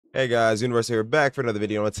Hey guys, Universe here, back for another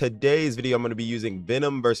video. In today's video, I'm going to be using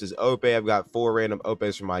Venom versus Ope. I've got 4 random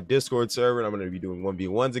Opes from my Discord server, and I'm going to be doing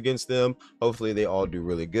 1v1s against them. Hopefully, they all do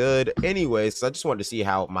really good. Anyways, so I just wanted to see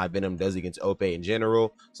how my Venom does against Ope in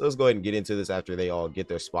general. So let's go ahead and get into this after they all get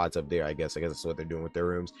their spots up there, I guess. That's what they're doing with their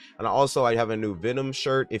rooms. And also, I have a new Venom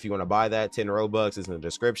shirt. If you want to buy that, 10 Robux is in the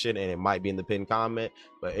description, and it might be in the pinned comment.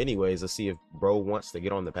 But anyways, let's see if bro wants to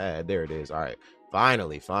get on the pad. There it is. All right.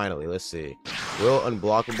 Finally, let's see. Will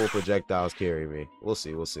unblockable projectiles carry me? We'll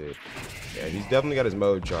see. Yeah, he's definitely got his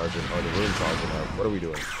mode charging, or the room charging up. What are we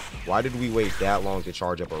doing? Why did we wait that long to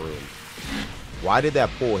charge up a room? Why did that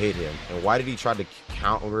pull hit him? And why did he try to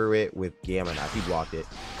counter it with Gamma Knife? He blocked it.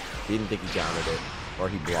 He didn't think he countered it. Or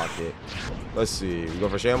he blocked it. Let's see. We go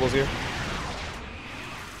for shambles here?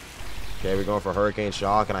 Okay, we're going for Hurricane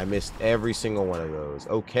Shock, and I missed every single one of those.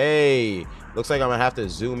 Okay. Looks like I'm going to have to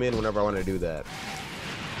zoom in whenever I want to do that.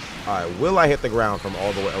 All right, will I hit the ground from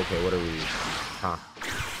all the way? Okay, what are we? Huh.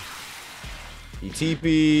 He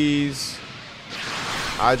TPs.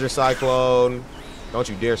 Hydra Cyclone. Don't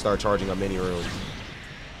you dare start charging a mini room.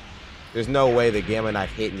 There's no way the Gamma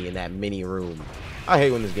Knife hit me in that mini room. I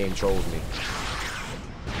hate when this game trolls me.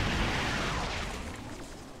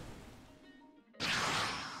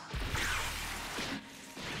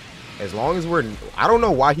 As long as we're... I don't know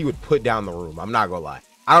why he would put down the room. I'm not gonna lie.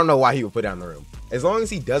 I don't know why he would put down the room. As long as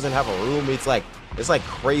he doesn't have a room, it's like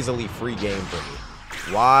crazily free game for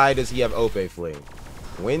me. Why does he have Ope Fling?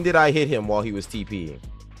 When did I hit him while he was TPing?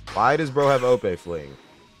 Why does bro have Ope Fling?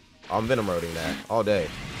 I'm Venom roading that all day.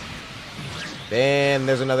 Then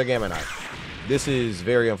there's another Gamma Knife. This is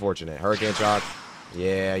very unfortunate. Hurricane Shock.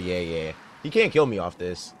 Yeah. He can't kill me off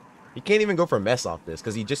this. He can't even go for mess off this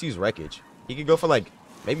because he just used Wreckage. He could go for like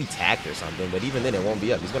maybe tact or something, but even then it won't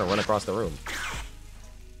be up. He's gonna run across the room.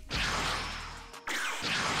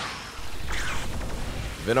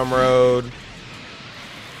 Venom Road.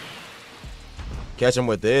 Catch him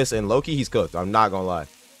with this, and Loki, he's cooked. I'm not gonna lie.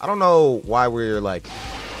 I don't know why we're in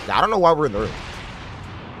the room.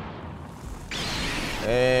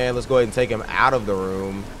 And let's go ahead and take him out of the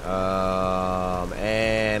room.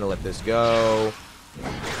 And let this go.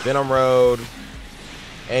 Venom Road.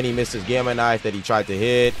 And he missed his Gamma Knife that he tried to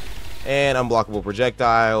hit. And unblockable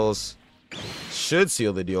projectiles. Should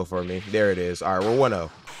seal the deal for me. There it is. All right, we're 1-0.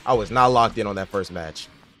 I was not locked in on that first match.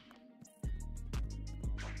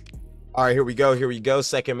 All right, here we go.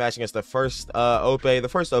 Second match against the first Ope. The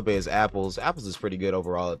first Ope is Apples. Apples is pretty good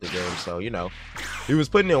overall at the game, so, you know. He was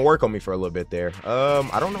putting in work on me for a little bit there.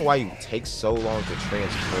 I don't know why he takes so long to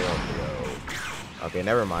transform, though. Okay,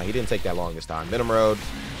 never mind. He didn't take that long this time. Venom Road.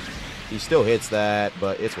 He still hits that,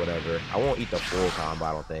 but it's whatever. I won't eat the full combo,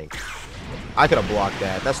 I don't think. I could have blocked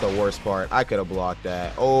that. That's the worst part. I could have blocked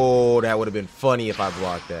that. Oh, that would have been funny if I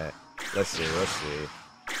blocked that. Let's see.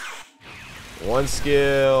 One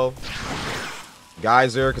skill.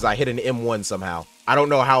 Geyser, because I hit an M1 somehow. I don't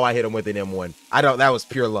know how I hit him with an M1. That was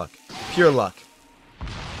pure luck. Pure luck.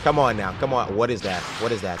 Come on now. Come on. What is that?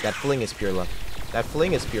 That fling is pure luck.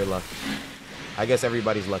 I guess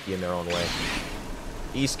everybody's lucky in their own way.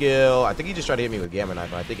 E-skill. I think he just tried to hit me with Gamma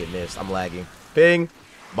Knife, but I think it missed. I'm lagging. Ping.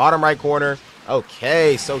 Bottom right corner.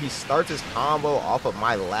 Okay, so he starts his combo off of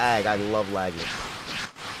my lag. I love lagging.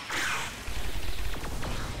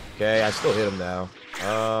 Okay, I still hit him now.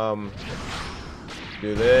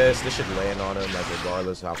 Do this. This should land on him, like,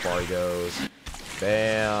 regardless of how far he goes.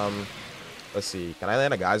 Bam. Let's see. Can I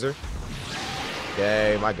land a geyser?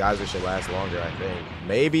 Okay, my geyser should last longer, I think.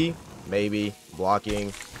 Maybe.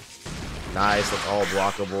 Blocking. Nice. That's all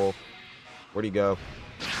blockable. Where'd he go?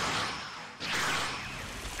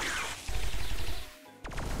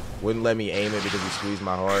 Wouldn't let me aim it because he squeezed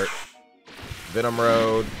my heart. Venom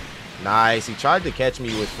Road. Nice. He tried to catch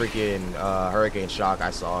me with freaking Hurricane Shock.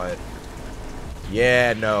 I saw it.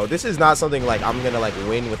 Yeah, no. This is not something like I'm going to like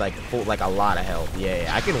win with like a lot of health. Yeah,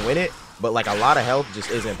 I can win it, but like a lot of health just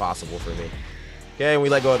isn't possible for me. Okay, and we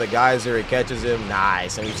let go of the geyser. It catches him.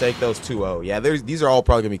 Nice. And we take those 2-0. Yeah, these are all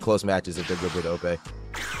probably going to be close matches if they're good with Ope.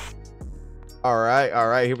 All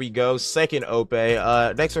right, here we go. Second Ope.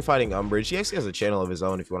 Next we're fighting Umbridge. He actually has a channel of his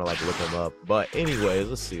own if you want to like look him up. But anyways,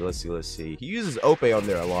 let's see. He uses Ope on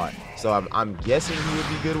there a lot, so I'm guessing he would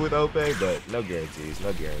be good with Ope, but no guarantees.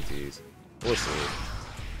 We'll see.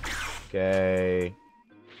 Okay.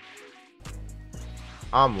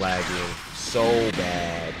 I'm lagging so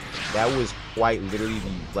bad. That was quite literally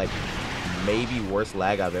the like maybe worst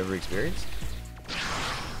lag I've ever experienced.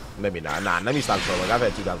 Maybe not. Nah, let me stop trolling. I've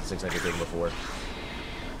had 2,600 ping before.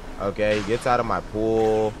 Okay, he gets out of my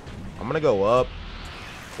pool. I'm gonna go up.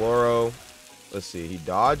 Chloro. Let's see. He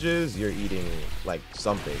dodges. You're eating, like,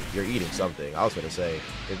 something. You're eating something. I was going to say,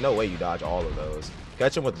 there's no way you dodge all of those.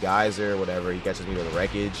 Catch him with geyser, whatever. He catches me with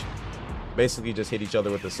wreckage. Basically, just hit each other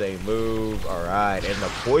with the same move. All right. And the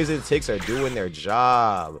poison ticks are doing their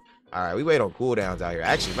job. All right. We wait on cooldowns out here.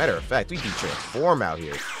 Actually, matter of fact, we can transform out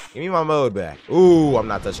here. Give me my mode back. Ooh, I'm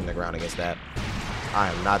not touching the ground against that. I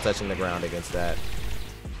am not touching the ground against that.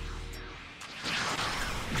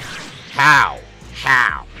 How?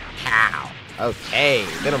 How? How? Okay,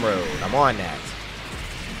 Venom Road. I'm on that.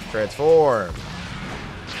 Transform.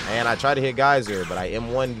 And I tried to hit Geyser, but I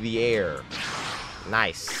M1'd the air.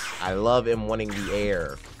 Nice. I love M1'ing the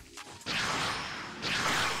air.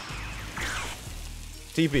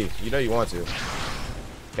 TP. You know you want to.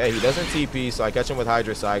 Okay, he doesn't TP, so I catch him with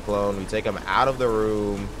Hydra Cyclone. We take him out of the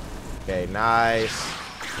room. Okay, nice.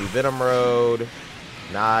 We Venom Road.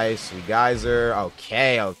 Nice. We Geyser.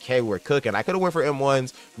 Okay, okay, we're cooking. I could have went for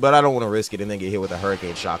M1s, but I don't want to risk it and then get hit with a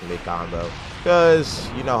Hurricane Shock mid-combo. Because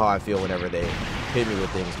you know how I feel whenever they hit me with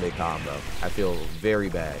things mid-combo. I feel very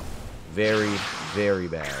bad. Very, very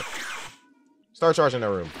bad. Start charging the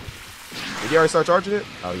room. Did he already start charging it?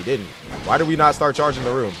 Oh, he didn't. Why did we not start charging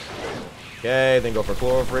the room? Okay, then go for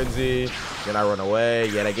Chloral Frenzy. Then I run away.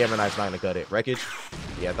 Yeah, that Gamma Knife's not going to cut it. Wreckage?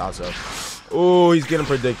 Yeah, I thought so. Oh, he's getting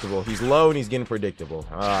predictable. He's low and he's getting predictable.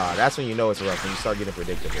 That's when you know it's rough, when you start getting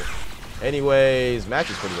predictable. Anyways, match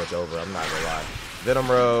is pretty much over. I'm not going to lie.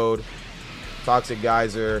 Venom Road. Toxic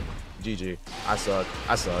Geyser. GG. I suck.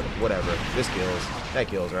 I suck. Whatever. This kills. That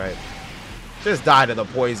kills, right? Just die to the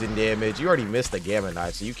poison damage. You already missed the Gamma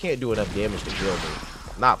Knife, so you can't do enough damage to kill me.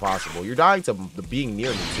 Not possible. You're dying to being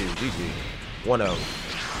near me, too. GG. 1-0.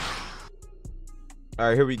 All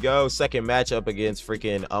right, here we go. Second matchup against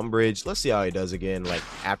freaking Umbridge. Let's see how he does again, like,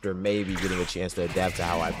 after maybe getting a chance to adapt to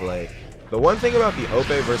how I play. The one thing about the Ope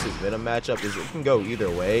versus Venom matchup is it can go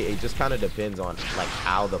either way. It just kind of depends on, like,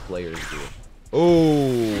 how the players do.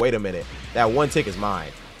 Oh, wait a minute. That one tick is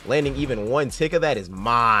mine. Landing even one tick of that is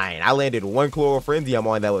mine. I landed one Chloral Frenzy. I'm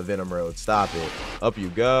on that with Venom Road. Stop it. Up you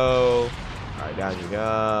go. All right, down you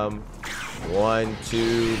come. 1,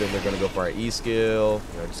 2. Then we're going to go for our E skill.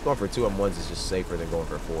 You know, just going for 2 M1s is just safer than going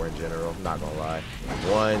for 4 in general. I'm not going to lie.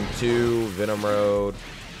 1, 2. Venom Road.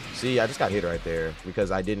 See, I just got hit right there because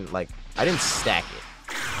I didn't stack it.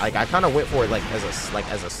 Like, I kind of went for it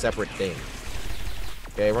as a separate thing.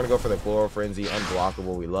 Okay, we're going to go for the Chloral Frenzy.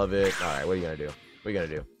 Unblockable. We love it. All right, what are you going to do? What are you going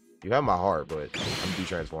to do? You have my heart, but I'm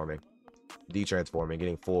detransforming. Detransforming,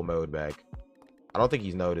 getting full mode back. I don't think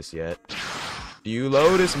he's noticed yet. Do you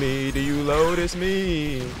lotus me? Do you lotus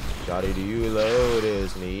me? Shawty, do you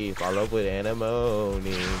lotus me? Follow up with anemone.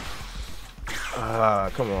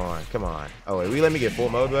 Come on, come on. Oh, wait, will you let me get full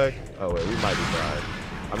mode back? Oh, wait, we might be fried.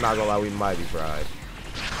 I'm not gonna lie, we might be fried.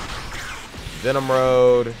 Venom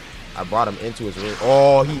Road. I brought him into his room.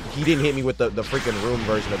 Oh, he didn't hit me with the freaking room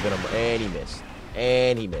version of Venom. And he missed.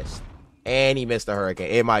 And he missed. And he missed the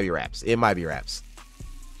Hurricane. It might be wraps. It might be wraps.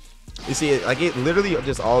 You see, it literally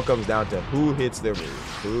just all comes down to who hits their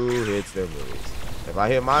moves. Who hits their moves. If I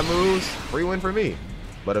hit my moves, free win for me.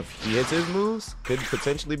 But if he hits his moves, could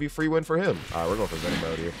potentially be free win for him. All right, we're going for Venom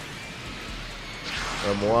Mode here.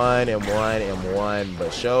 M1, M1, M1, but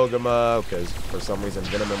Shogama, because for some reason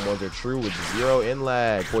Venom M1s are true with 0 in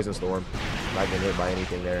lag. Poison Storm. Not getting hit by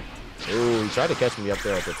anything there. Ooh, he tried to catch me up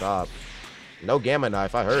there at the top. No Gamma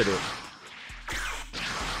Knife, I heard it.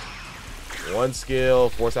 1 skill,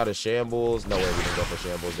 force out of shambles. No way we can go for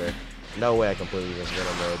shambles there. No way I completely just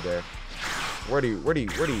Venom Mode there. Where do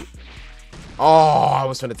you? Oh, I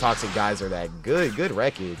was trying to Toxic Geyser that. Good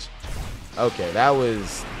wreckage. Okay, that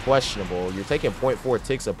was questionable. You're taking 0.4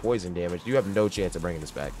 ticks of poison damage. You have no chance of bringing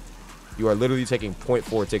this back. You are literally taking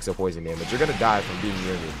 0.4 ticks of poison damage. You're going to die from being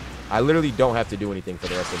near me. I literally don't have to do anything for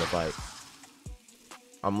the rest of the fight.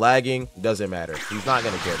 I'm lagging. Doesn't matter. He's not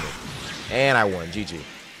going to kill me. And I won. GG.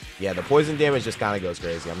 Yeah, the poison damage just kind of goes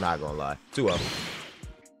crazy. I'm not going to lie. 2-0.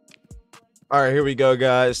 All right, here we go,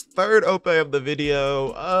 guys. Third OP of the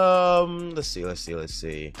video. Let's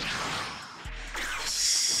see.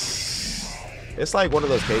 It's like one of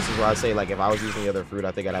those cases where I say, like, if I was using the other fruit,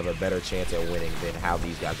 I think I'd have a better chance at winning than how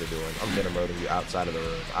these guys are doing. I'm Venom Roading you outside of the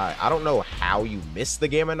room. I don't know how you missed the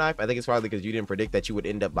Gamma Knife. I think it's probably because you didn't predict that you would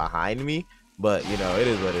end up behind me. But, you know, it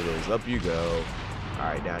is what it is. Up you go. All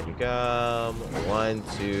right, down you come. 1,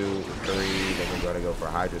 2, 3. Then we're going to go for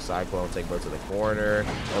Hydra Cyclone. Take both to the corner.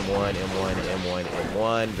 M1, M1, M1,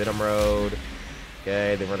 M1. Venom Road.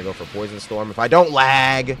 Okay, then we're going to go for Poison Storm. If I don't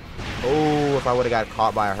lag. Oh, if I would have got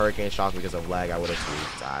caught by a Hurricane Shock because of lag, I would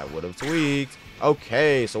have tweaked.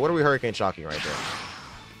 Okay, so what are we Hurricane Shocking right there?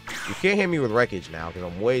 You can't hit me with wreckage now because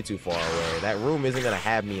I'm way too far away. That room isn't going to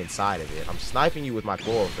have me inside of it. I'm sniping you with my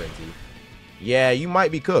Chloral Frenzy. Yeah, you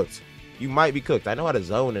might be cooked. You might be cooked. I know how to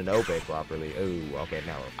zone and Ope properly. Ooh, okay,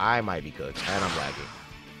 no. I might be cooked. And I'm lagging.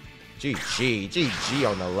 GG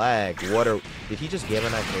on the lag. Did he just Gamma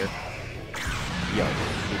Knife air? Yo,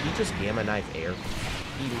 did he just Gamma Knife air?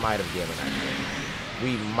 He might have Gamma Knife air.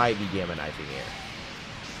 We might be Gamma Knifing air.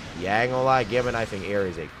 Yeah, I ain't gonna lie. Gamma Knifing air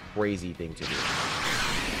is a crazy thing to do.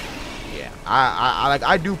 Yeah,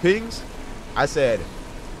 I do pings. I said,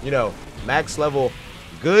 you know, max level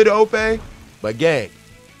good Ope, but gang,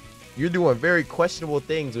 you're doing very questionable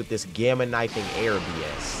things with this Gamma Knifing air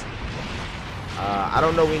BS. I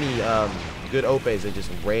don't know any good Opes that just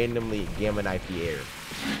randomly Gamma Knife the air.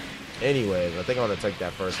 Anyways, I think I'm gonna take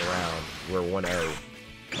that first round. We're 1-0.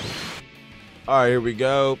 All right, here we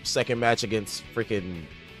go. Second match against freaking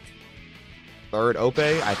third Ope.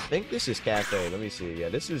 I think this is Cafe. Let me see. Yeah,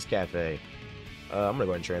 this is Cafe. I'm gonna go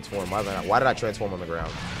ahead and transform. Why did I transform on the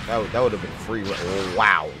ground? That would have been free. Oh,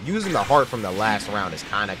 wow. Using the heart from the last round is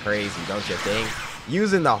kind of crazy, don't you think?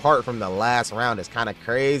 Using the heart from the last round is kind of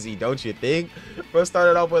crazy, don't you think? Bro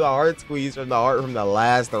started off with a heart squeeze from the heart from the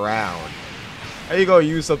last round. How you gonna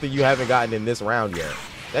use something you haven't gotten in this round yet?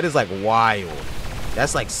 That is like wild.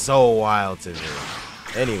 That's like so wild to me.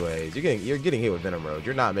 Anyways, you're getting hit with Venom Road.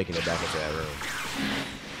 You're not making it back into that room.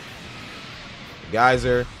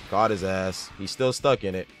 Geyser caught his ass. He's still stuck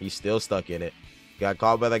in it. He's still stuck in it. Got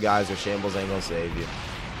caught by the Geyser. Shambles ain't gonna save you.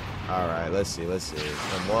 All right, let's see.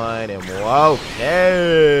 M1, M1.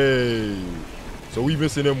 Okay. So we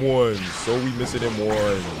missing M1s. So we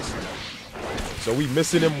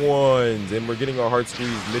missing M1s, and we're getting our heart squeeze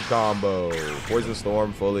mid combo. Poison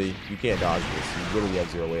Storm fully. You can't dodge this. You literally have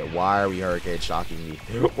zero weight. Why are we hurricane shocking me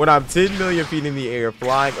when I'm 10 million feet in the air,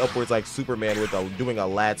 flying upwards like Superman with doing a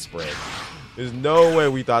lat spread? There's no way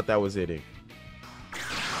we thought that was hitting.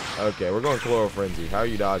 Okay, we're going Chloral Frenzy. How are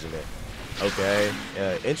you dodging it? Okay,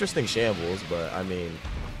 interesting shambles, but I mean,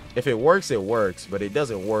 if it works, it works, but it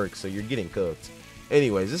doesn't work, so you're getting cooked.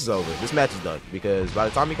 Anyways, this is over. This match is done because by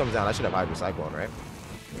the time he comes down, I should have Hydro Cyclone, right?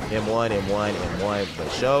 M1, the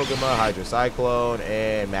Shogama, Hydro Cyclone,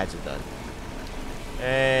 and match is done.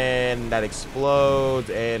 And that explodes,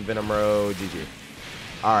 and Venom Road, GG.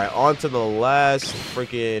 All right, on to the last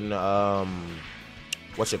freaking,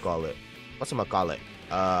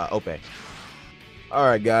 Ope. All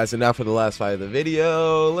right, guys, and now for the last fight of the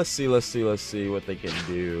video. Let's see what they can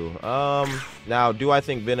do. Now, do I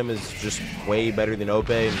think Venom is just way better than Ope?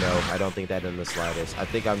 No, I don't think that in the slightest. I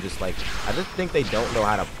think I just think they don't know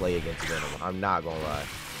how to play against Venom. I'm not gonna lie.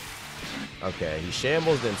 Okay, he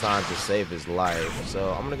shambles in time to save his life,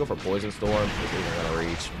 so I'm gonna go for Poison Storm. This isn't gonna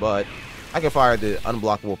reach, but I can fire the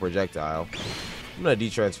unblockable projectile. I'm gonna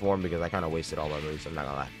de-transform because I kind of wasted all my moves. I'm not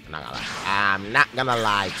gonna lie. I'm not gonna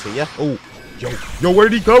lie to you. Oh. Yo, where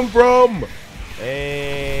did he come from?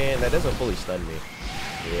 And that doesn't fully stun me.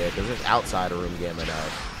 Yeah, because it's outside of room Gamma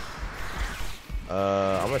Knife.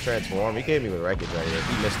 I'm gonna transform. He gave me with wreckage right here.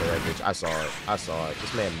 He missed the wreckage. I saw it.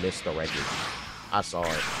 This man missed the wreckage. I saw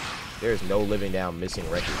it. There's no living down missing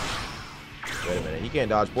wreckage. Wait a minute. He can't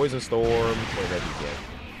dodge Poison Storm. Wait, maybe he can.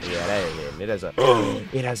 Yeah, that ain't hitting.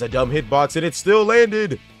 It has a dumb hitbox and it still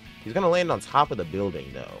landed. He's gonna land on top of the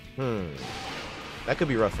building though. That could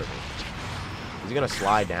be rough for me. Is he gonna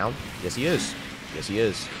slide down? Yes, he is.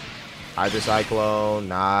 Hydro Cyclone.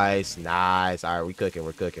 Nice. All right, we're cooking.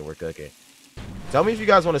 Tell me if you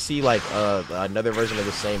guys want to see like another version of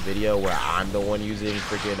the same video where I'm the one using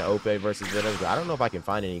freaking Ope versus Venoms. But I don't know if I can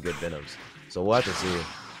find any good Venoms, so we'll have to see.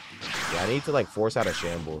 Yeah, I need to like force out a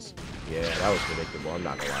shambles. Yeah, that was predictable. I'm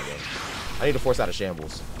not gonna lie, man. I need to force out a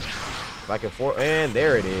shambles. If I can and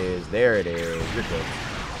there it is. You're good.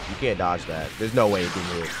 You can't dodge that. There's no way it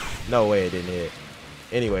didn't hit.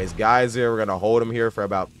 Anyways, Geyser, we're gonna hold him here for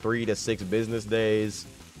about 3 to 6 business days.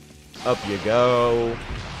 Up you go.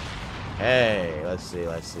 Hey, let's see.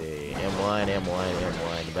 M1.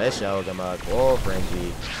 Best Shogama, Chloral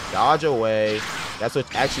Frenzy. Dodge away. That's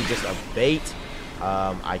what's actually just a bait.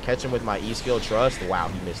 I catch him with my E-skill trust. Wow,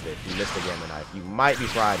 he missed it. He missed the Gamma Knife. You might be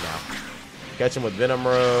fried now. Catch him with Venom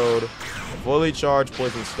Road. Fully charged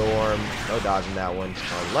Poison Storm. No dodging that one.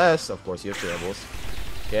 Unless, of course, you have shambles.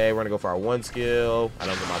 Okay, we're gonna go for our 1 skill. I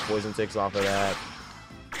don't get my poison ticks off of that.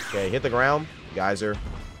 Okay, hit the ground. Geyser.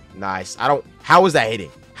 Nice. How is that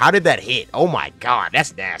hitting? How did that hit? Oh my god,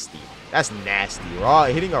 that's nasty.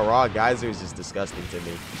 Hitting a raw Geyser is just disgusting to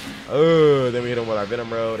me. Oh, then we hit him with our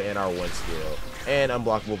Venom Road and our 1 skill. And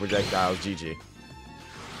unblockable projectiles. GG.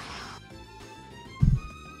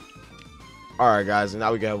 Alright guys, and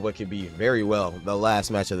now we got what could be very well the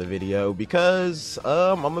last match of the video, because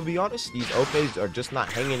I'm gonna be honest, these OPs are just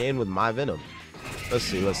not hanging in with my Venom. Let's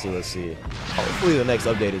see. Hopefully the next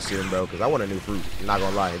update is soon, bro, because I want a new fruit. I'm not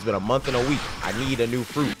gonna lie, it's been a month and a week. I need a new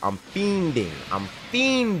fruit. I'm fiending.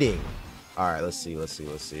 Alright, let's see.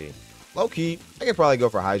 Low-key, I could probably go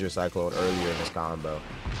for Hydra Cyclone earlier in this combo.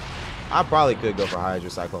 I probably could go for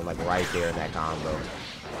Hydra Cyclone like right there in that combo.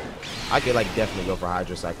 I could like definitely go for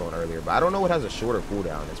Hydra Cyclone earlier, but I don't know what has a shorter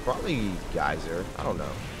cooldown. It's probably Geyser. I don't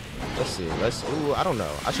know. Let's see. Ooh, I don't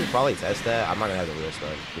know. I should probably test that. I'm not gonna have the real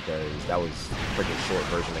stuff because that was freaking short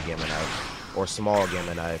version of Gamma Knife or small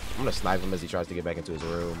Gamma Knife. I'm gonna snipe him as he tries to get back into his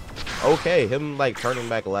room. Okay, him like turning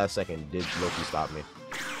back last second did low-key stop me.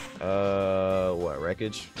 What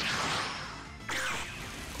wreckage?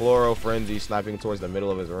 Chloro Frenzy sniping towards the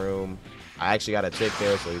middle of his room. I actually got a tick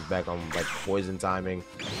there, so he's back on like poison timing.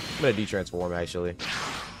 I'm gonna detransform actually.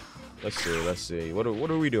 Let's see. What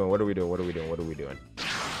are we doing?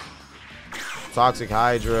 Toxic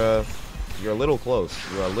Hydra. You're a little close.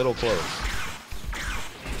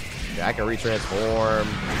 Yeah, I can retransform.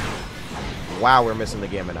 Wow, we're missing the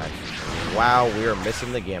Gamma Knife.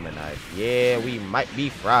 Yeah, we might be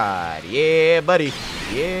fried. Yeah, buddy.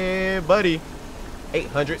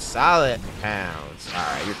 800 solid pounds.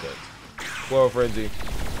 Alright, you're cooked. Chloro Frenzy.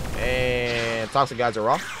 And Toxic Guys are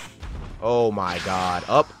off. Oh my god.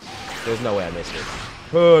 Up. There's no way I missed it.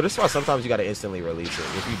 This is why sometimes you gotta instantly release it.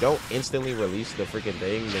 If you don't instantly release the freaking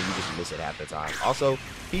thing, then you just miss it half the time. Also,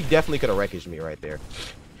 he definitely could have wreckaged me right there.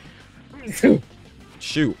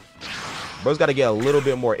 Shoot. Bro's gotta get a little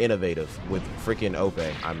bit more innovative with freaking Ope.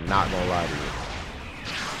 I'm not gonna lie to you.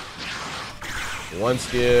 One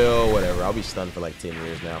skill, whatever. I'll be stunned for like 10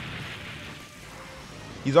 years now.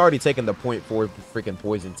 He's already taken the 0.4 freaking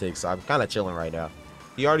poison tick, so I'm kind of chilling right now.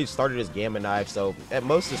 He already started his Gamma Knife, so at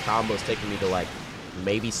most his combo is taking me to like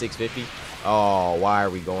maybe 650. Oh, why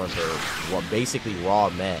are we going for well, basically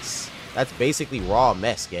raw mess? That's basically raw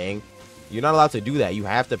mess, gang. You're not allowed to do that. You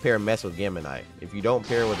have to pair mess with Gamma Knife. If you don't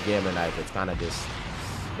pair with Gamma Knife, it's kind of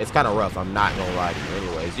rough. I'm not gonna lie to you.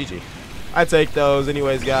 Anyways, GG. I take those.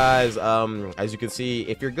 Anyways, guys, as you can see,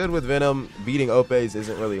 if you're good with Venom, beating Opes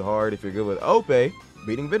isn't really hard. If you're good with Ope,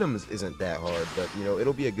 beating Venoms isn't that hard, but you know,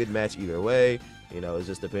 it'll be a good match either way. You know, it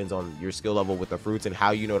just depends on your skill level with the fruits and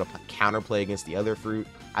how you know to counterplay against the other fruit.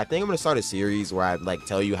 I think I'm gonna start a series where I like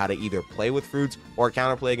tell you how to either play with fruits or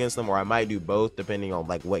counterplay against them, or I might do both depending on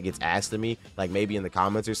like what gets asked of me, like maybe in the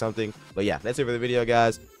comments or something. But yeah, that's it for the video,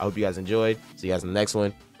 guys. I hope you guys enjoyed. See you guys in the next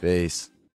one. Peace.